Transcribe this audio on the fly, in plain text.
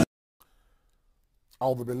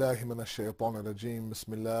أعوذ بالله من الشيطان الرجيم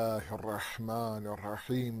بسم الله الرحمن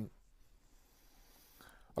الرحيم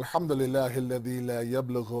الحمد لله الذي لا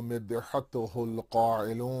يبلغ مدحته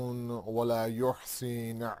القائلون ولا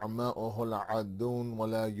يحصي نعماءه العادون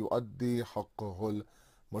ولا يؤدي حقه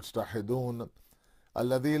المجتهدون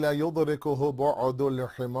الذي لا يدركه بعد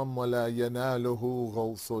الحمم ولا يناله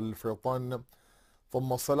غوص الفطن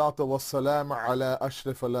ثم الصلاة والسلام على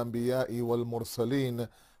أشرف الأنبياء والمرسلين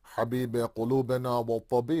حبيب قلوبنا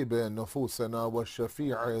وطبيب نفوسنا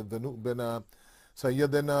وشفيع ذنوبنا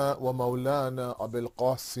سيدنا ومولانا أبي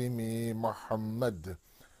القاسم محمد.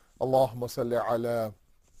 اللهم صل على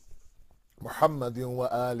محمد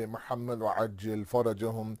وآل محمد وعجل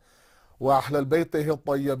فرجهم وأهل بيته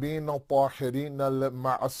الطيبين الطاهرين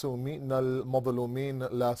المعصومين المظلومين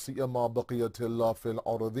لا سيما بقية الله في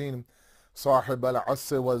الأرضين صاحب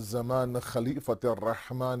العصر والزمان خليفة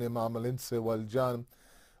الرحمن إمام الإنس والجان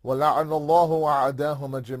ولعن الله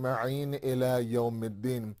أعداهم أجمعين إلى يوم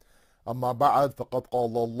الدين. أما بعد فقد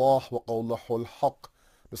قال الله وقوله الحق.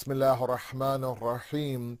 بسم الله الرحمن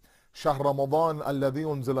الرحيم. شهر رمضان الذي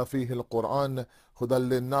أنزل فيه القرآن هدى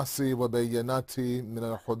للناس وبينات من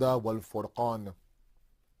الهدى والفرقان.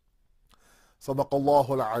 صدق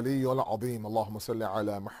الله العلي العظيم. اللهم صل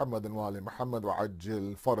على محمد وآل محمد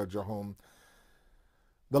وعجل فرجهم.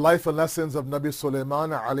 The life and lessons of Nabi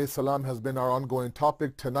Sulaiman alayhi salam has been our ongoing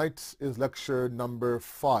topic. Tonight is lecture number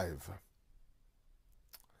 5.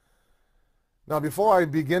 Now, before I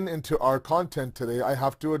begin into our content today, I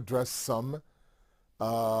have to address some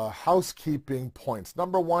housekeeping points.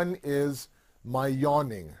 Number 1 is my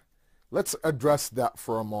yawning. Let's address that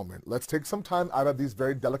for a moment. Let's take some time out of these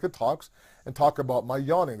very delicate talks and talk about my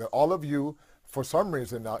yawning. That all of you, for some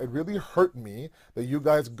reason now, it really hurt me that you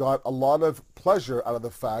guys got a lot of pleasure out of the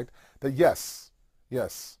fact that yes,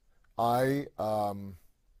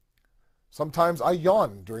 sometimes I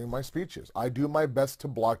yawn during my speeches. I do my best to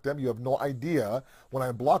block them. You have no idea when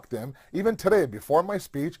I block them. Even today, before my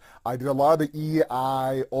speech, I did a lot of the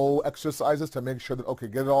E-I-O exercises to make sure that, okay,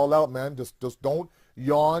 get it all out, man. Just don't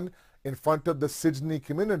yawn in front of the Sijni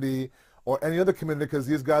community or any other community because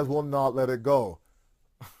these guys will not let it go.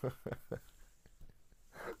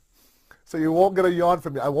 So you won't get a yawn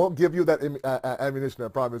from me. I won't give you that ammunition, I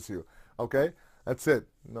promise you. Okay? That's it.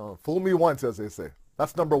 No, fool me once, as they say.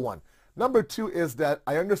 That's number 1. Number 2 is that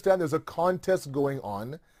I understand there's a contest going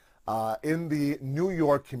on in the New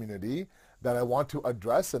York community that I want to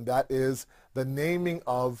address, and that is the naming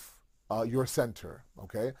of your center.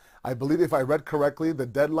 Okay? I believe if I read correctly, the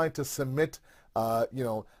deadline to submit,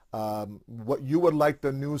 what you would like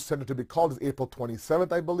the new center to be called is April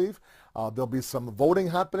 27th, I believe. There'll be some voting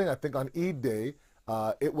happening. I think on Eid Day,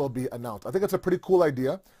 it will be announced. I think it's a pretty cool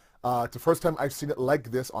idea. It's the first time I've seen it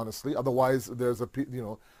like this, honestly. Otherwise, there's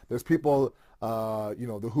there's people,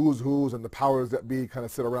 the who's and the powers that be kind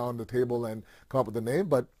of sit around the table and come up with a name.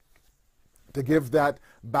 But to give that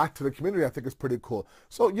back to the community, I think is pretty cool.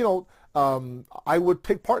 So, I would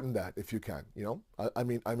take part in that if you can. I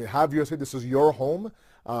mean, have your say. This is your home.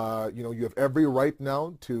 You have every right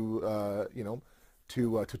now to,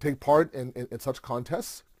 to take part in such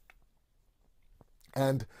contests.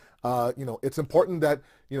 And it's important that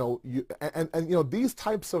these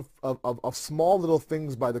types of small little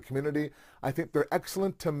things by the community, I think they're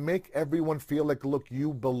excellent to make everyone feel like, look,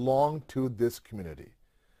 you belong to this community.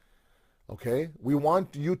 Okay, we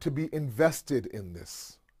want you to be invested in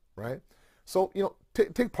this, right? So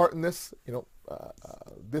take part in this.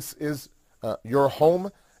 This is your home,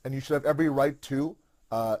 and you should have every right to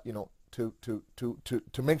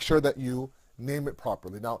to make sure that you name it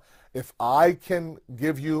properly. Now, if I can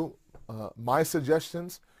give you my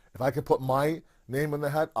suggestions, if I can put my name in the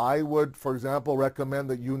hat, I would, for example, recommend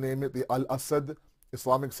that you name it the Al-Asad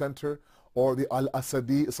Islamic Center, or the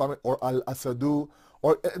Al-Asadi Islamic, or Al-Asadu,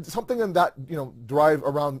 or something in that, drive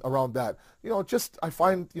around that. I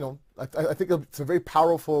find, I think it's a very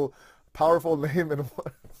powerful name,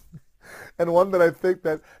 and one that I think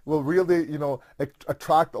that will really,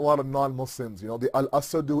 attract a lot of non-Muslims. The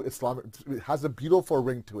Al-Asadu Islamic, it has a beautiful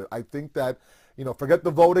ring to it. I think that, forget the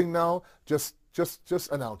voting now, just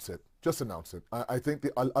announce it. Just announce it. I think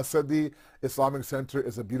the Al-Asadi Islamic Center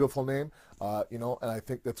is a beautiful name, and I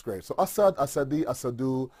think that's great. So Asad, Asadi,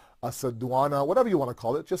 Asadu, Asaduana, whatever you want to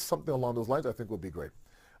call it, just something along those lines I think would be great.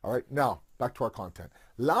 All right, now, back to our content.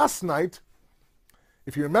 Last night,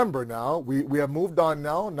 if you remember now, we have moved on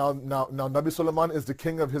now. Now Nabi Sulaiman is the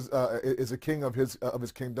king of his of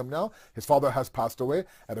his kingdom now. His father has passed away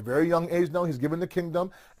at a very young age now. He's given the kingdom,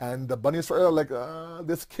 and the Bani Israel are like,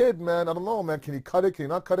 this kid, man, I don't know, man, can he cut it? Can he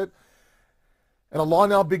not cut it? And Allah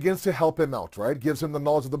now begins to help him out, right? Gives him the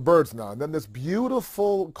knowledge of the birds now. And then this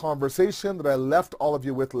beautiful conversation that I left all of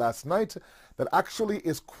you with last night that actually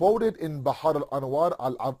is quoted in Bahar al-Anwar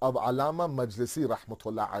of Allama Majlisi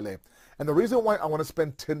rahmatullah alayh. And the reason why I want to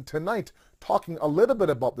spend tonight talking a little bit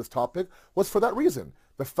about this topic was for that reason.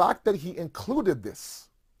 The fact that he included this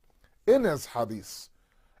in his hadith,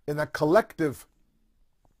 in a collective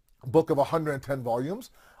book of 110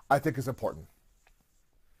 volumes, I think is important.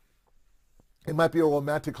 It might be a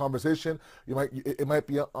romantic conversation. It might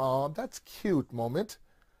be a, oh, that's cute moment.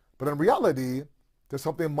 But in reality, there's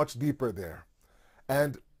something much deeper there.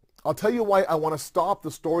 And I'll tell you why I want to stop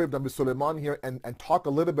the story of Nabi Sulaiman here and talk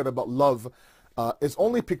a little bit about love. Is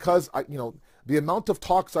only because, the amount of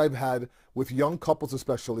talks I've had with young couples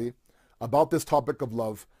especially about this topic of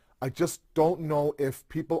love, I just don't know if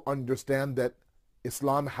people understand that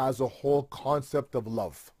Islam has a whole concept of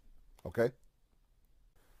love. Okay?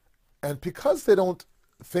 And because they don't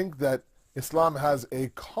think that Islam has a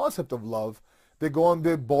concept of love, they go and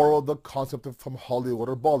they borrow the concept from Hollywood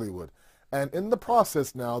or Bollywood. And in the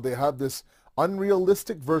process now, they have this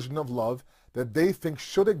unrealistic version of love that they think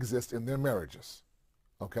should exist in their marriages.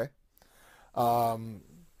 Okay? Last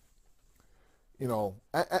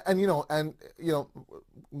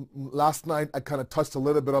night I kind of touched a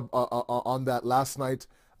little bit on that last night.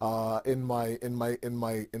 In my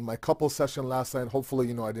couple session last night, hopefully,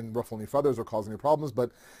 I didn't ruffle any feathers or cause any problems, but,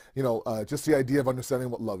 just the idea of understanding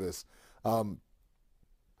what love is. I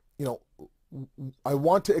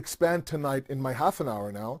want to expand tonight in my half an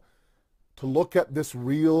hour now to look at this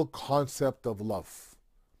real concept of love.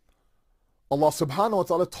 Allah subhanahu wa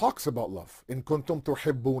ta'ala talks about love. In kuntum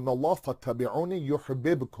tuhibbun Allah fattabi'uni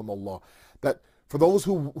yuhibbukum Allah. That for those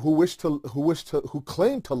who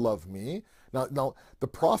claim to love me. Now the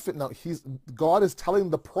prophet, God is telling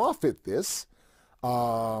the prophet this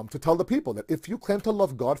to tell the people that if you claim to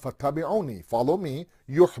love God, fattabi'uni, follow me,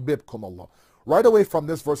 yuhibbukum Allah. Right away from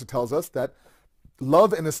this verse it tells us that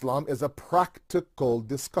love in Islam is a practical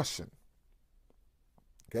discussion.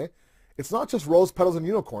 Okay? It's not just rose petals and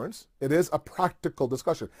unicorns. It is a practical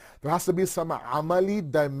discussion. There has to be some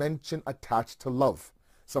amali dimension attached to love.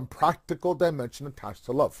 Some practical dimension attached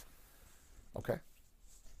to love. Okay?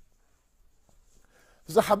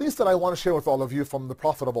 There's a hadith that I want to share with all of you from the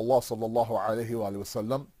Prophet of Allah sallallahu alaihi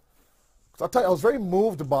wasallam. I'll tell you, I was very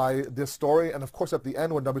moved by this story, and of course at the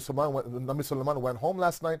end when Nabi Sulaiman went home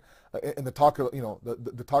last night, in the talk,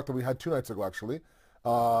 the talk that we had 2 nights ago actually,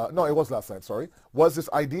 no, it was last night, sorry, was this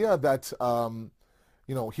idea that,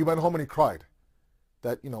 he went home and he cried.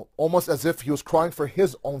 That, almost as if he was crying for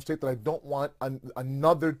his own state, that I don't want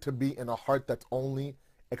another to be in a heart that's only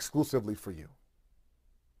exclusively for you.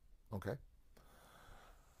 Okay?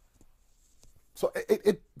 So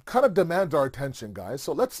it kind of demands our attention, guys.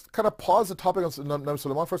 So let's kind of pause the topic of Nabi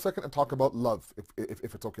Sulaiman for a second and talk about love,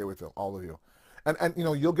 if it's okay with all of you. And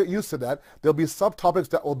you'll get used to that. There'll be subtopics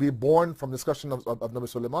that will be born from discussion of Nabi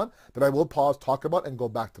Sulaiman that I will pause, talk about, and go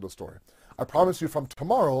back to the story. I promise you from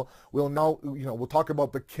tomorrow, we'll talk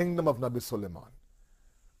about the kingdom of Nabi Sulaiman.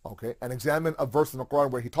 Okay, and examine a verse in the Quran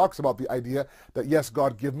where he talks about the idea that, yes,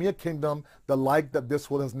 God, give me a kingdom the like that this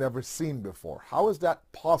world has never seen before. How is that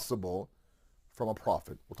possible from a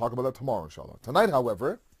prophet? We'll talk about that tomorrow, inshallah. Tonight,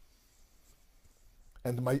 however,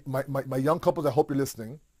 and my young couples, I hope you're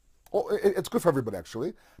listening. Oh, it's good for everybody,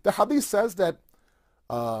 actually. The hadith says that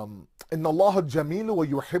Inna Allah jamilu wa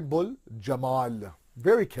yuhibbul jamal.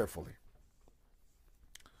 Very carefully.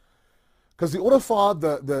 Because the urafa,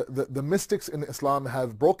 the mystics in Islam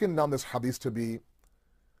have broken down this hadith to be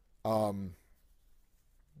in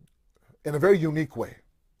a very unique way.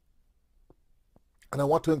 And I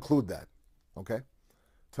want to include that, okay,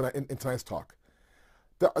 tonight in tonight's talk.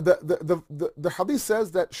 The hadith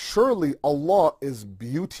says that surely Allah is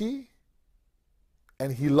beauty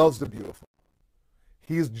and He loves the beautiful.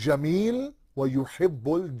 He is Jameel wa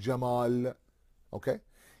yuhibbul jamal. Okay?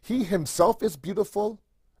 He Himself is beautiful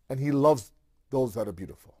and He loves those that are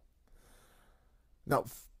beautiful. Now,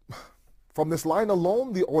 from this line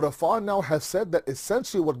alone, the Urafa now has said that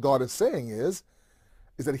essentially what God is saying is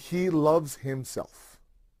that He loves Himself.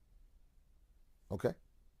 Okay?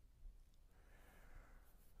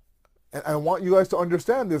 And I want you guys to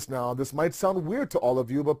understand this now. This might sound weird to all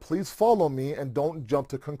of you, but please follow me and don't jump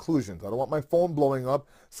to conclusions. I don't want my phone blowing up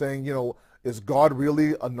saying, is God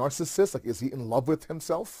really a narcissist? Like, is He in love with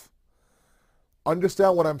Himself?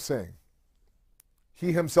 Understand what I'm saying.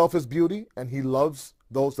 He Himself is beauty and He loves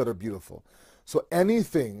those that are beautiful. So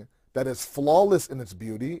anything that is flawless in its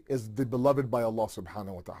beauty is the beloved by Allah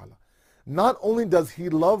subhanahu wa ta'ala. not only does he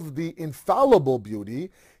love the infallible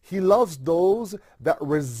beauty, he loves those that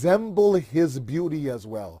resemble his beauty as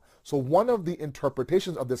well. So one of the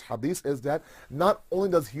interpretations of this hadith is that not only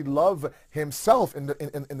does he love himself in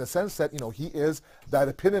the sense that, he is that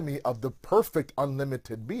epitome of the perfect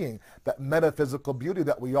unlimited being, that metaphysical beauty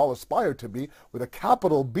that we all aspire to be, with a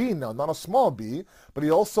capital B now, not a small b, but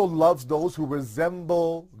he also loves those who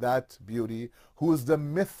resemble that beauty, who is the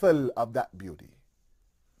mithal of that beauty.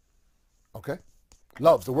 Okay?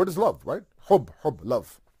 Love. The word is love, right? Hub,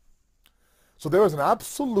 love. So there is an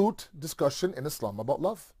absolute discussion in Islam about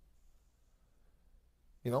love.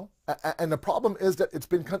 And the problem is that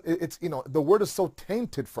the word is so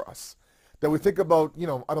tainted for us that we think about,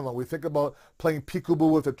 we think about playing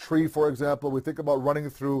peekaboo with a tree, for example. We think about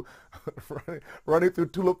running through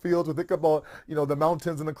tulip fields. We think about, the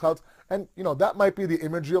mountains and the clouds. And, that might be the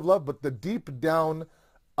imagery of love, but the deep down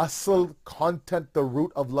asl content, the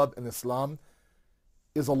root of love in Islam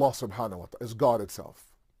is Allah subhanahu wa ta'ala, is God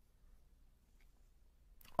itself.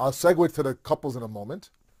 I'll segue to the couples in a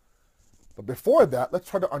moment. But before that, let's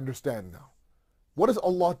try to understand now. What is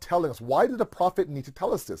Allah telling us? Why did the Prophet need to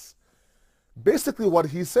tell us this? Basically what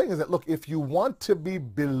he's saying is that, look, if you want to be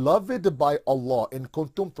beloved by Allah, in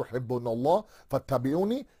kuntum tuhibbun Allah,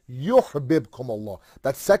 fattabi'uni yuhbibkum Allah.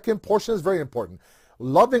 That second portion is very important.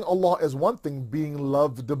 Loving Allah is one thing. Being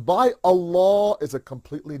loved by Allah is a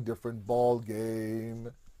completely different ball game.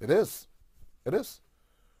 It is. It is.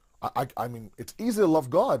 I mean, it's easy to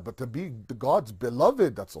love God, but to be God's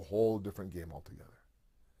beloved, that's a whole different game altogether.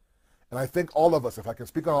 And I think all of us, if I can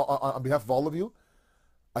speak on behalf of all of you,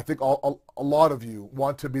 I think a lot of you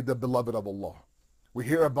want to be the beloved of Allah. We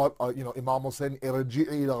hear about, Imam Hussein,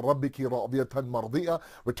 irji'i ila rabbiki radiyatan mardiya,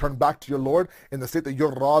 return back to your Lord in the state that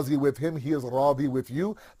you're razi with Him, He is radi with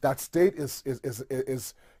you. That state is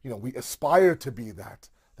we aspire to be that.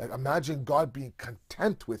 Imagine God being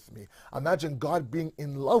content with me. Imagine God being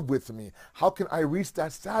in love with me. How can I reach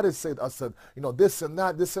that status? Said Asad, this and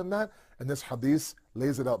that, this and that. And this hadith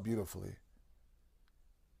lays it out beautifully.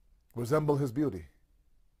 Resemble His beauty.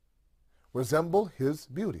 Resemble His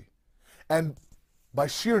beauty. And by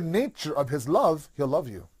sheer nature of His love, He'll love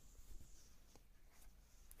you.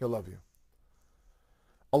 He'll love you.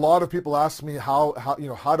 A lot of people ask me how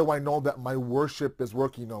do I know that my worship is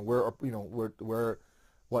working?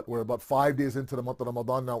 We're about 5 days into the month of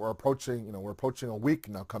Ramadan now. We're approaching a week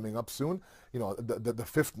now coming up soon. The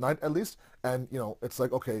fifth night at least. And, it's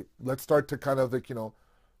like, okay, let's start to kind of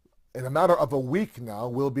in a matter of a week now,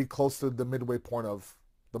 we'll be close to the midway point of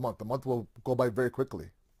the month. The month will go by very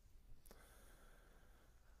quickly.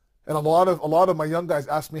 And a lot of my young guys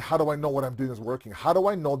ask me, how do I know what I'm doing is working? How do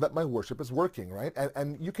I know that my worship is working, right?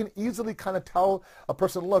 And you can easily kind of tell a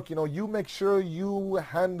person, look, you make sure you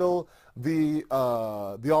handle the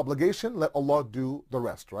obligation, let Allah do the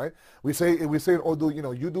rest, right? We say in Urdu,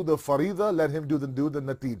 you do the farida, let Him do the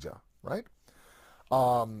natija, right?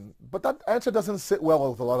 But that answer doesn't sit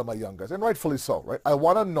well with a lot of my young guys, and rightfully so, right? I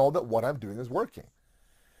want to know that what I'm doing is working.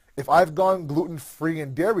 If I've gone gluten-free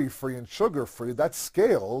and dairy-free and sugar-free, that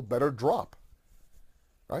scale better drop,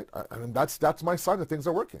 right? I mean, that's my sign that things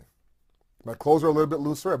are working. My clothes are a little bit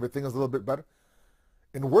looser. Everything is a little bit better.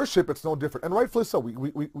 In worship, it's no different, and rightfully so.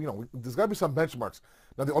 There's got to be some benchmarks.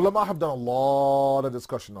 Now, the ulama have done a lot of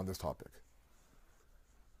discussion on this topic,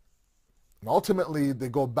 and ultimately, they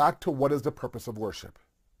go back to what is the purpose of worship,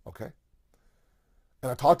 okay?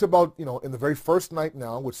 And I talked about, in the very first night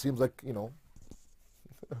now, which seems like,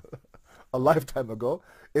 a lifetime ago,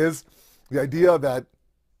 is the idea that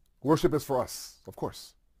worship is for us, of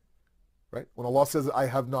course. Right? When Allah says, I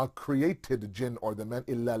have not created jinn or the men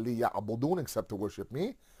illa liya'budun, except to worship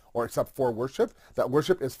me, or except for worship, that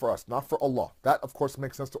worship is for us, not for Allah. That, of course,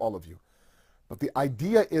 makes sense to all of you. But the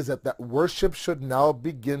idea is that worship should now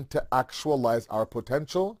begin to actualize our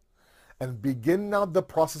potential and begin now the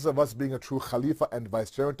process of us being a true Khalifa and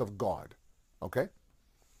vicegerent of God. Okay?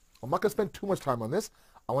 I'm not going to spend too much time on this.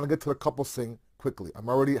 I want to get to the couple thing quickly. I'm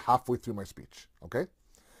already halfway through my speech. Okay?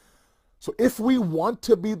 So if we want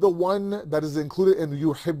to be the one that is included in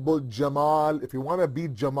Yuhibbul Jamal, if you want to be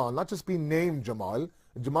Jamal, not just be named Jamal,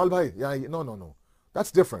 Jamal bhai, no.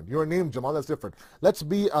 That's different. You're named Jamal, that's different. Let's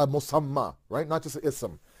be a Musamma, right? Not just an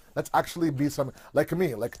Ism. Let's actually be some, like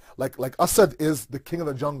me, like Asad is the king of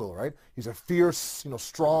the jungle, right? He's a fierce,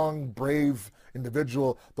 strong, brave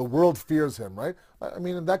individual. The world fears him, right? I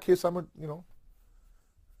mean, in that case, I'm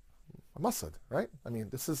Asad, right? I mean,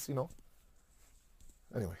 this is,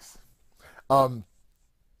 anyways.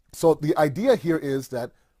 So the idea here is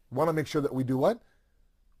that we want to make sure that we do what?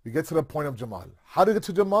 We get to the point of Jamal. How do we get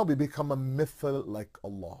to Jamal? We become a mithal like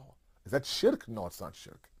Allah. Is that shirk? No, it's not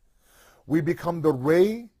shirk. we become the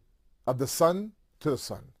ray of the sun to the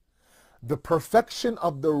sun. The perfection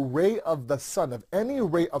of the ray of the sun, of any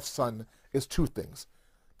ray of sun, is two things.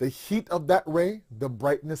 The heat of that ray, the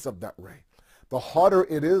brightness of that ray. The hotter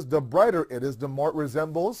it is, the brighter it is, the more it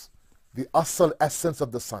resembles the asal essence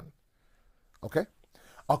of the sun. Okay?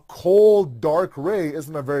 A cold, dark ray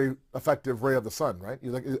isn't a very effective ray of the sun, right?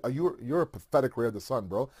 You're a pathetic ray of the sun,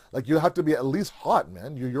 bro. Like, you have to be at least hot,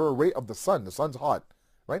 man. You're a ray of the sun. The sun's hot,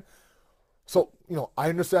 right? So, I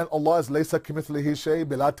understand Allah is laysa kamithlihi shay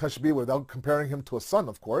bila tashbih, without comparing him to a sun,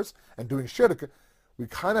 of course, and doing shirk. We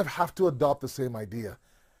kind of have to adopt the same idea.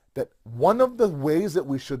 That one of the ways that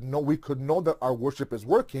we could know that our worship is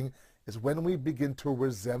working is when we begin to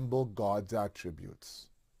resemble God's attributes.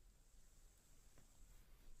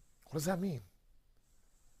 What does that mean?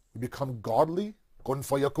 We become godly? Kun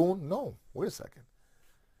fayakun? No, wait a second.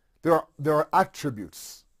 There are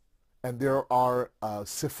attributes and there are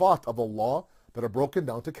sifat of Allah that are broken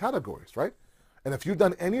down to categories, right? And if you've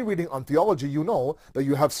done any reading on theology, you know that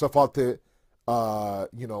you have sifat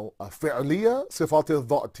fi'liya, sifat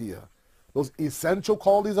dha'tiyya. Those essential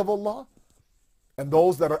qualities of Allah and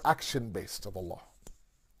those that are action-based of Allah.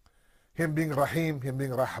 Him being Rahim, Him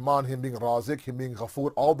being Rahman, Him being Razik, Him being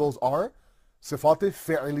Ghafoor, all those are sifat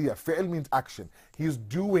fi'liya. Fi'l means action. He's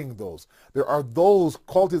doing those. There are those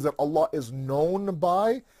qualities that Allah is known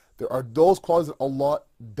by. There are those qualities that Allah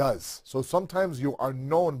does. So sometimes you are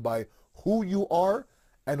known by who you are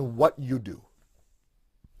and what you do.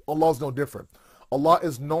 Allah is no different. Allah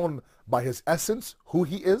is known by His essence, who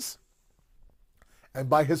He is, and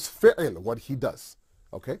by His fi'l, what He does.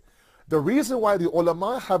 Okay? The reason why the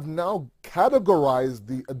ulama have now categorized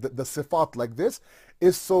the sifat like this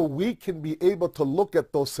is so we can be able to look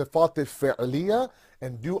at those sifat fi'liya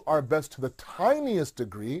and do our best to the tiniest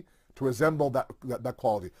degree to resemble that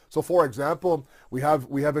quality. So, for example, we have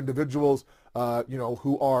individuals,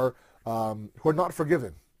 who are not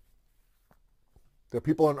forgiven. There are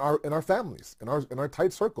people in our families, in our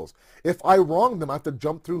tight circles. If I wrong them, I have to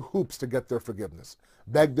jump through hoops to get their forgiveness.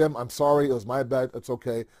 Beg them, I'm sorry, it was my bad, it's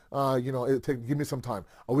okay. Give me some time.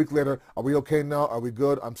 A week later, are we okay now? Are we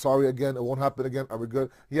good? I'm sorry again, it won't happen again. Are we good?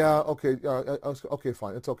 Yeah, okay, okay,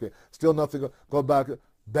 fine, it's okay. Still nothing, go back.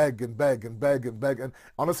 Beg and beg and beg and beg. And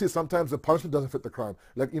honestly, sometimes the punishment doesn't fit the crime.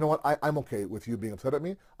 Like, you know what, I'm okay with you being upset at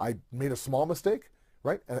me. I made a small mistake,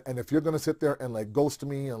 right? And if you're going to sit there and like ghost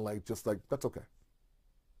me and like just like, that's okay.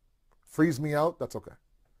 Freeze me out, that's okay.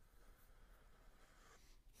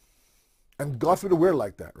 And God forbid we're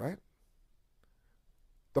like that, right?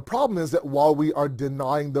 The problem is that while we are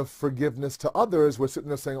denying the forgiveness to others, we're sitting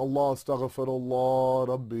there saying, Allah astaghfirullah,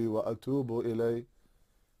 Rabbi wa atubu ilay.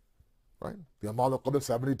 Right? The Amal al-Qadr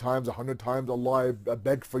 70 times, 100 times, Allah, I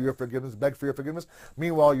beg for your forgiveness, beg for your forgiveness.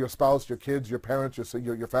 Meanwhile, your spouse, your kids, your parents,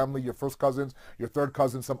 your family, your first cousins, your third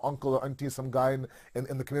cousin, some uncle or auntie, some guy in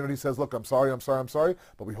the community says, look, I'm sorry,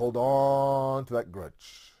 but we hold on to that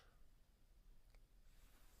grudge.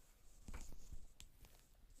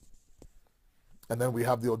 And then we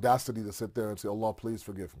have the audacity to sit there and say, Allah, please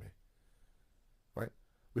forgive me. Right?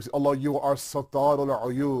 We say, Allah, you are satar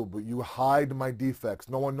al-uyub. You hide my defects.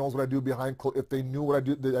 No one knows what I do behind closed doors. If they knew what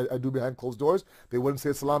I do behind closed doors, they wouldn't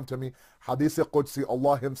say salam to me. Hadith Qudsi,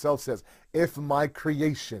 Allah Himself says, if my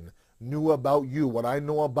creation knew about you, what I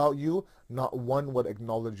know about you, not one would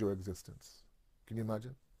acknowledge your existence. Can you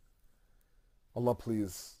imagine? Allah,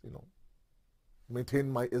 please,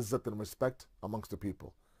 maintain my izzat and respect amongst the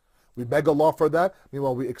people. We beg Allah for that.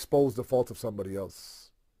 Meanwhile, we expose the faults of somebody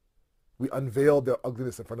else. We unveil their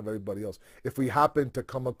ugliness in front of everybody else. If we happen to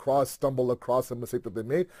stumble across a mistake that they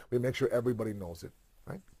made, we make sure everybody knows it.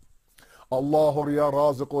 Right? Allahu ya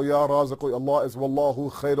raziqu ya raziqu. Allah is wallahu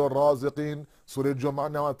khairur raziqin. Surah Jumu'ah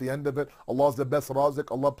now at the end of it. Allah is the best raziq.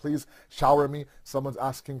 Allah, please shower me. Someone's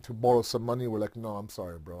asking to borrow some money. We're like, no, I'm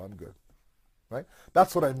sorry, bro. I'm good. Right?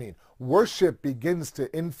 That's what I mean. Worship begins to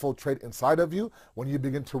infiltrate inside of you when you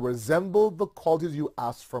begin to resemble the qualities you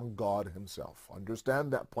ask from God Himself.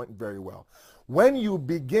 Understand that point very well. When you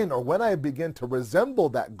begin, or when I begin to resemble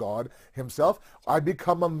that God Himself, I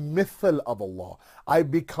become a mithal of Allah. I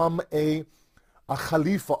become a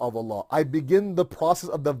khalifa of Allah. I begin the process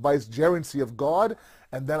of the vicegerency of God,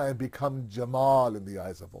 and then I become Jamal in the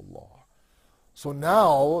eyes of Allah. So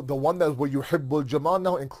now, the one that where you hibbul Jamal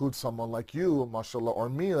now includes someone like you, mashallah, or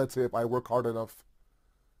me, let's say, if I work hard enough.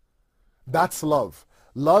 That's love.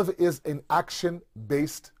 Love is an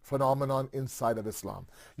action-based phenomenon inside of Islam.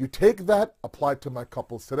 You take that, apply it to my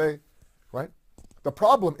couples today, right? The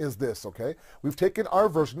problem is this, okay? We've taken our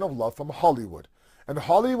version of love from Hollywood. And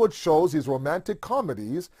Hollywood shows these romantic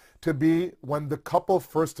comedies to be when the couple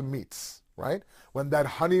first meets. right? When that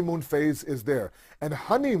honeymoon phase is there. And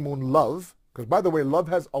honeymoon love, because by the way, love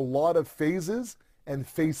has a lot of phases and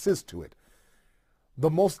faces to it. The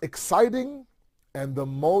most exciting and the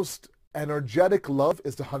most energetic love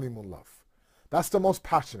is the honeymoon love. That's the most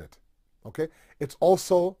passionate, okay? It's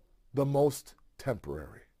also the most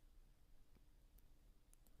temporary.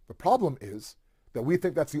 The problem is that we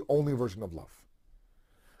think that's the only version of love.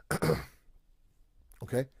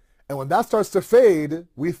 Okay? And when that starts to fade,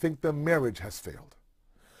 we think the marriage has failed.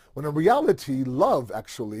 When in reality, love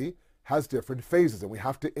actually has different phases, and we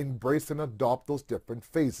have to embrace and adopt those different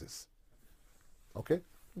phases. Okay?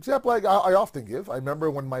 Example I often give, I remember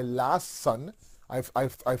when my last son, I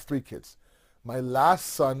have 3 kids. My last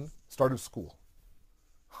son started school.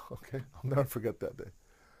 Okay? I'll never forget that day.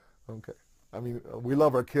 Okay? I mean, we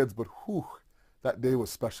love our kids, but whew, that day was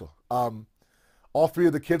special. All 3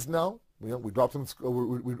 of the kids now, we dropped them to school.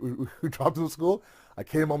 We dropped them to school. I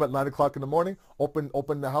came home at 9 o'clock in the morning,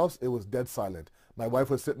 opened the house. It was dead silent. My wife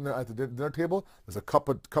was sitting there at the dinner table. There's a cup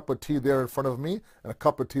of tea there in front of me and a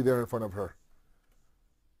cup of tea there in front of her.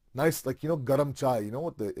 Nice, like, garam chai,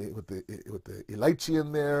 with the elaichi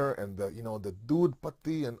in there and the doodh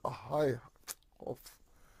patti and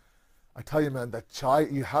I tell you, man, that chai,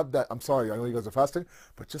 you have that. I'm sorry, I know you guys are fasting,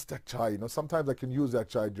 but just that chai, sometimes I can use that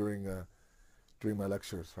chai during my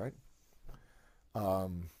lectures, right?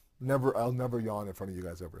 I'll never yawn in front of you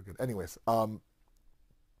guys ever again. Anyways, so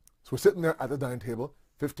we're sitting there at the dining table,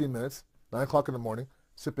 15 minutes, 9 o'clock in the morning,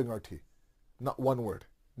 sipping our tea. Not one word.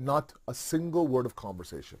 Not a single word of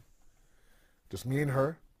conversation. Just me and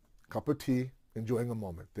her, cup of tea, enjoying a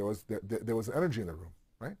moment. There was energy in the room,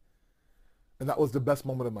 right? And that was the best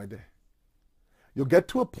moment of my day. You'll get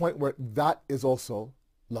to a point where that is also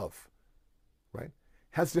love, right?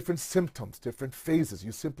 Has different symptoms, different phases.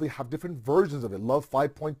 You simply have different versions of it. Love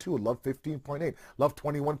 5.2, love 15.8, love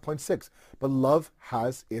 21.6. But love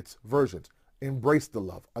has its versions. Embrace the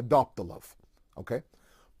love. Adopt the love, okay?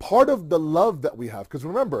 Part of the love that we have, because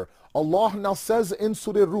remember, Allah now says in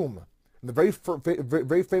Surah Rum, in the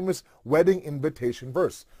very famous wedding invitation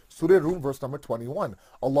verse, Surah Rum, verse number 21,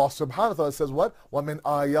 Allah subhanahu wa ta'ala says what? وَمِنْ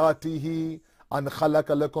آيَاتِهِ أَنْ خَلَقَ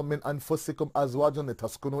لَكُم مِّنْ أَنفُسِكُمْ أَزْوَاجًا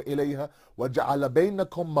لِتَسْكُنُوا إِلَيْهَا وَجَعَلَ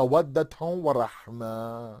بَيْنَكُم مَّوَدَّةً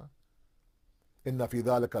وَرَحْمَةً إِنَّ فِي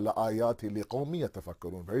ذَلِكَ لَآيَاتٍ لِقَوْمٍ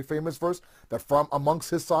يَتَفَكَّرُونَ. Very famous verse that from amongst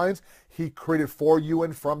His signs, He created for you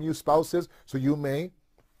and from you spouses so you may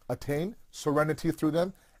attain serenity through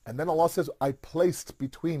them. And then Allah says, I placed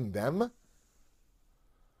between them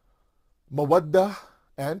mawaddah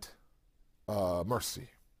and mercy.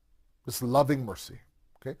 This loving mercy.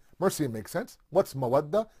 Okay, mercy makes sense. What's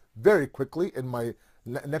mawaddah? Very quickly in my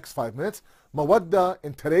next 5 minutes. Mawaddah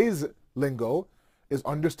in today's lingo is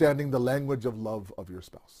understanding the language of love of your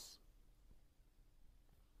spouse.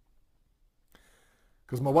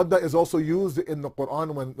 Because mawaddah is also used in the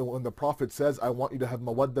Quran when the Prophet says, I want you to have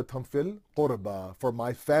mawaddatan fil qurba. For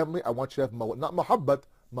my family, I want you to have mawaddah. Not mahabbat,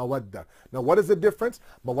 mawaddah. Now what is the difference?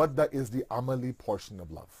 Mawaddah is the amali portion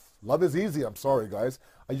of love. Love is easy, I'm sorry guys.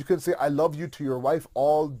 You can say I love you to your wife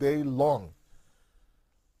all day long.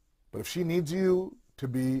 But if she needs you to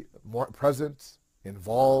be more present,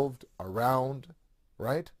 involved, around,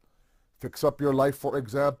 right? Fix up your life, for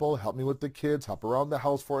example. Help me with the kids. Help around the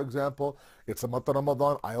house, for example. It's a month of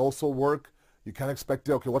Ramadan. I also work. You can't expect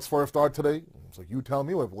it. Okay, what's for iftar today? It's like, you tell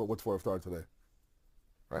me what's for iftar today.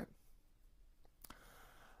 Right?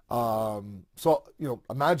 So,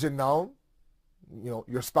 imagine now,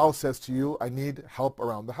 your spouse says to you, I need help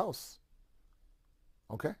around the house.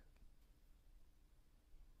 Okay?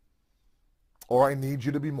 Or I need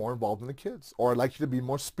you to be more involved in the kids. Or I'd like you to be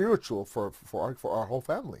more spiritual for our whole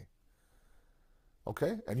family.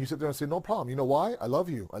 Okay? And you sit there and say, no problem. You know why? I love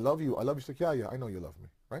you. I love you. I love you. She's like, yeah, I know you love me.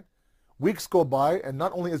 Right? Weeks go by, and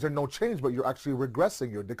not only is there no change, but you're actually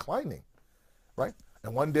regressing. You're declining. Right?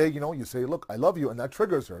 And one day, you say, look, I love you, and that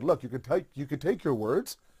triggers her. Look, you could take your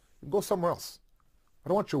words and go somewhere else. I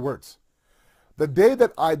don't want your words. The day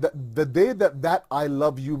that that I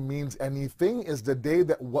love you means anything is the day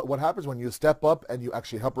that what happens when you step up and you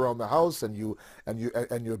actually help around the house and you're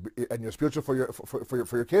spiritual for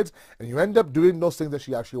your kids, and you end up doing those things that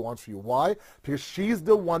she actually wants for you. Why? Because she's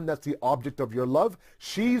the one that's the object of your love.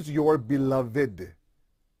 She's your beloved.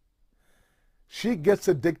 She gets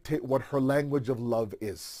to dictate what her language of love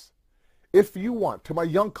is. If you want, to my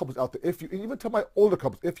young couples out there, even to my older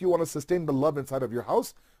couples, if you want to sustain the love inside of your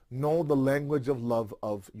house, know the language of love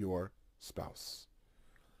of your spouse.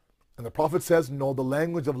 And the Prophet says, know the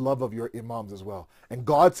language of love of your imams as well. And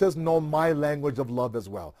God says, know my language of love as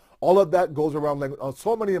well. All of that goes around language.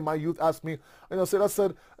 So many of my youth asked me, I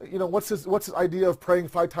said, what's his idea of praying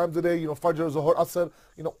 5 times a day, Fajr, Zuhur? I said,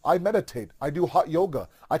 I meditate. I do hot yoga.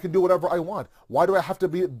 I can do whatever I want. Why do I have to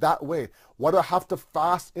be that way? Why do I have to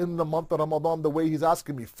fast in the month of Ramadan the way he's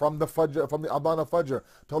asking me, from the Adhan of Fajr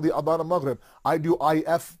till the Adhan of Maghrib? I do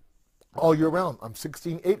IF all year round. I'm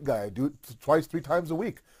 16/8 guy. I do it twice, 3 times a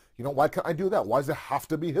week. Why can't I do that? Why does it have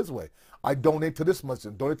to be his way? I donate to this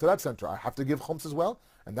masjid, donate to that center. I have to give khums as well.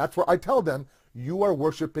 And that's where I tell them, you are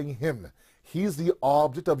worshiping him. He's the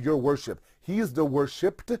object of your worship. He's the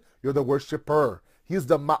worshipped, you're the worshipper. He's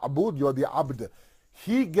the ma'bud, you're the abd.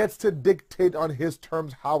 He gets to dictate on his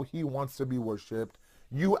terms how he wants to be worshipped.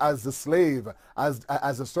 You as the slave, as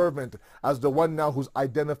a servant, as the one now who's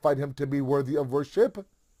identified him to be worthy of worship,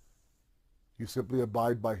 you simply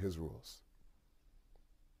abide by his rules.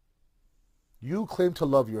 You claim to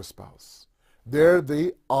love your spouse. They're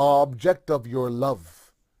the object of your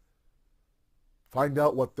love. Find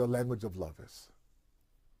out what the language of love is.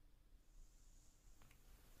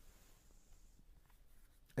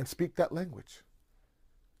 And speak that language.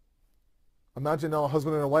 Imagine now a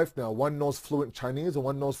husband and a wife now. One knows fluent Chinese and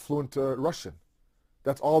one knows fluent Russian.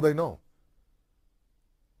 That's all they know.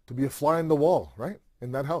 To be a fly on the wall, right?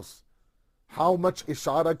 In that house. How much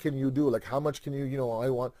ishara can you do? Like how much can you, I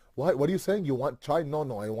want, what are you saying? You want chai? No,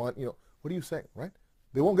 I want, what are you saying, right?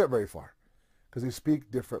 They won't get very far because they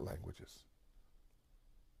speak different languages.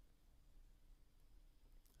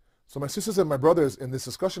 So my sisters and my brothers, in this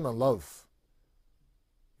discussion on love,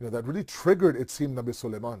 that really triggered, it seemed, Nabi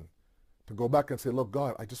Sulaiman to go back and say, look,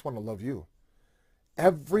 God, I just want to love you.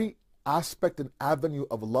 Every aspect and avenue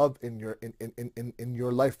of love in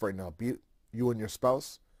your life right now, be it you and your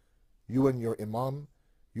spouse, you and your imam,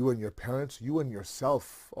 you and your parents, you and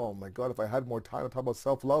yourself. Oh my God, if I had more time to talk about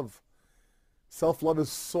self-love. Self-love is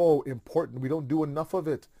so important. We don't do enough of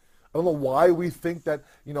it. I don't know why we think that,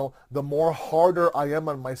 the more harder I am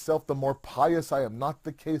on myself, the more pious I am. Not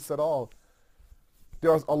the case at all.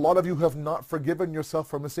 There are a lot of you who have not forgiven yourself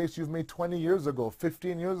for mistakes you've made 20 years ago,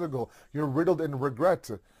 15 years ago. You're riddled in regret.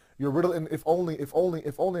 You're riddled in if only.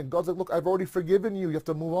 And God's like, look, I've already forgiven you. You have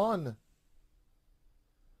to move on.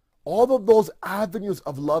 All of those avenues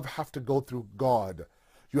of love have to go through God.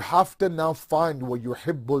 You have to now find what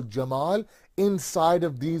yuhibbul jamal inside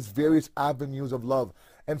of these various avenues of love.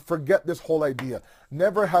 And forget this whole idea.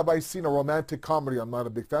 Never have I seen a romantic comedy, I'm not a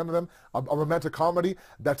big fan of them, a romantic comedy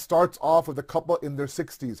that starts off with a couple in their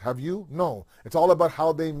 60s. Have you? No. It's all about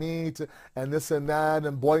how they meet and this and that,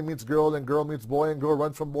 and boy meets girl and girl meets boy and girl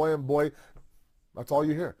runs from boy and boy. That's all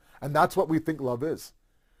you hear. And that's what we think love is.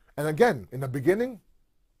 And again, in the beginning,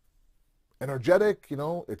 energetic,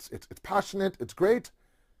 it's passionate, it's great.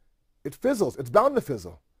 It fizzles. It's bound to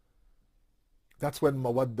fizzle. That's when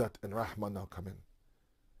mawaddat and rahmah now come in.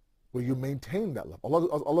 Where you maintain that love.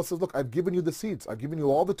 Allah says, look, I've given you the seeds. I've given you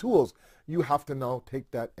all the tools. You have to now take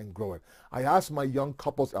that and grow it. I ask my young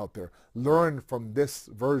couples out there, learn from this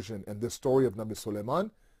version and this story of Nabi Sulaiman.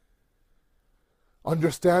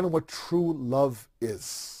 Understand what true love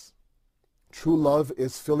is. True love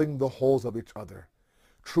is filling the holes of each other.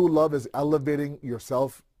 True love is elevating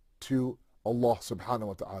yourself to Allah subhanahu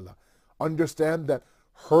wa ta'ala. Understand that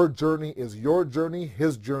her journey is your journey,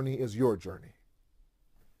 his journey is your journey.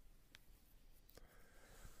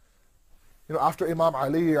 After Imam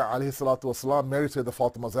Ali alayhi salatu wasalam married Sayyidah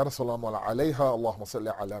Fatima Zahra salamu alayha, Allahumma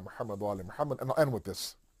salli ala Muhammad wa ali Muhammad, and I'll end with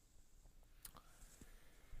this.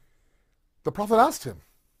 The Prophet asked him,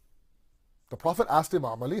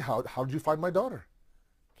 Imam Ali, how did you find my daughter?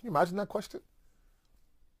 Can you imagine that question?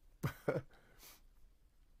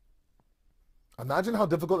 Imagine how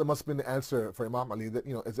difficult it must have been to answer for Imam Ali that,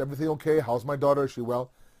 is everything okay? How's my daughter? Is she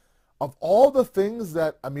well? Of all the things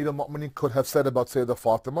that Amir al-Mu'minin could have said about Sayyidah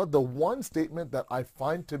Fatima, the one statement that I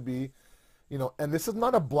find to be, and this is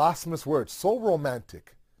not a blasphemous word, so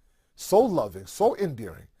romantic, so loving, so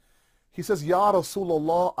endearing. He says, Ya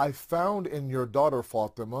Rasulullah, I found in your daughter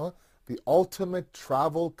Fatima the ultimate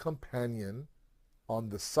travel companion on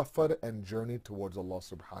the safar and journey towards Allah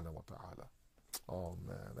subhanahu wa ta'ala. Oh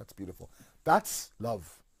man, that's beautiful. That's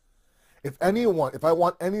love. If I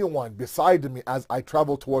want anyone beside me as I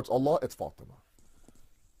travel towards Allah, it's Fatima.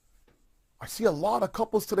 I see a lot of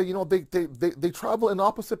couples today, they travel in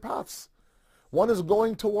opposite paths. One is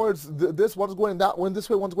going towards this, one's going that one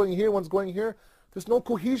this way, one's going here, one's going here. There's no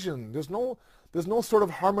cohesion. There's no sort of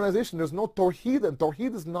harmonization. There's no tawheed. And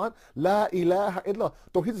tawheed is not la ilaha illa.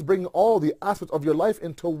 Tawheed is bringing all the aspects of your life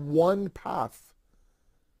into one path.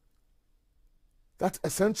 That's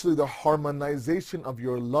essentially the harmonization of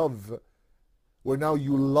your love, where now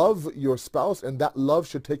you love your spouse and that love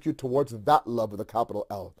should take you towards that love with a capital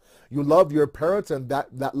L. You love your parents and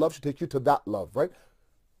that love should take you to that love, right?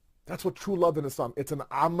 That's what true love in Islam. It's an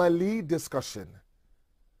amali discussion.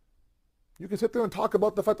 You can sit there and talk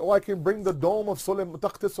about the fact, oh, I can bring the dome of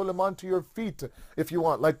Takht Suleiman to your feet if you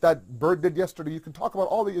want, like that bird did yesterday. You can talk about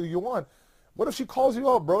all that you want. What if she calls you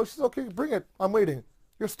out, bro? She says, okay, bring it. I'm waiting.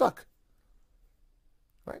 You're stuck.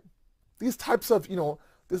 Right? These types of,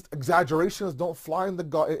 these exaggerations don't fly in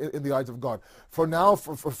the eyes of God. For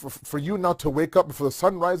you now to wake up before the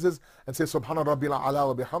sun rises and say, Subhana Rabbil A'la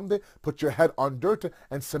wa bihamdi, put your head on dirt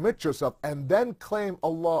and submit yourself, and then claim,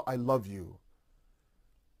 Allah, I love you.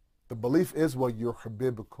 The belief is,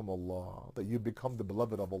 وَيُحْبِبْكُمُ Allah, that you become the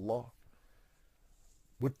beloved of Allah.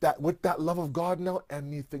 With that love of God now,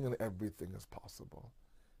 anything and everything is possible.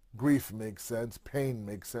 Grief makes sense, pain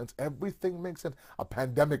makes sense, everything makes sense. A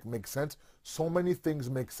pandemic makes sense. So many things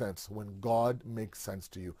make sense when God makes sense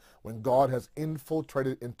to you. When God has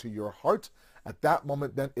infiltrated into your heart, at that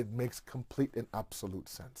moment then it makes complete and absolute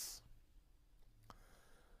sense.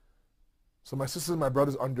 So my sisters and my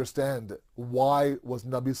brothers, understand why was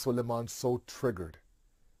Nabi Sulaiman so triggered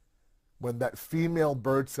when that female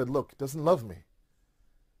bird said, look, he doesn't love me.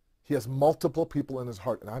 He has multiple people in his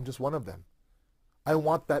heart and I'm just one of them. I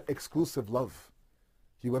want that exclusive love.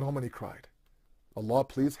 He went home and he cried. Allah,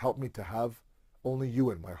 please help me to have only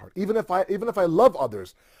you in my heart. Even if I love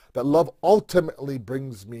others, that love ultimately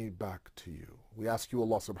brings me back to you. We ask you,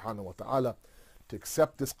 Allah subhanahu wa ta'ala, to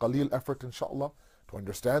accept this qaleel effort, inshallah, to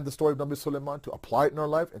understand the story of Nabi Sulaiman, to apply it in our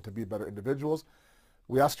life, and to be better individuals.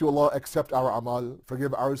 We ask you, Allah, accept our amal,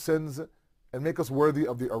 forgive our sins, and make us worthy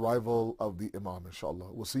of the arrival of the Imam,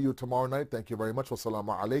 inshallah. We'll see you tomorrow night. Thank you very much.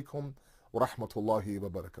 Wassalamu alaikum wa rahmatullahi wa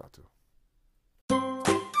barakatuh.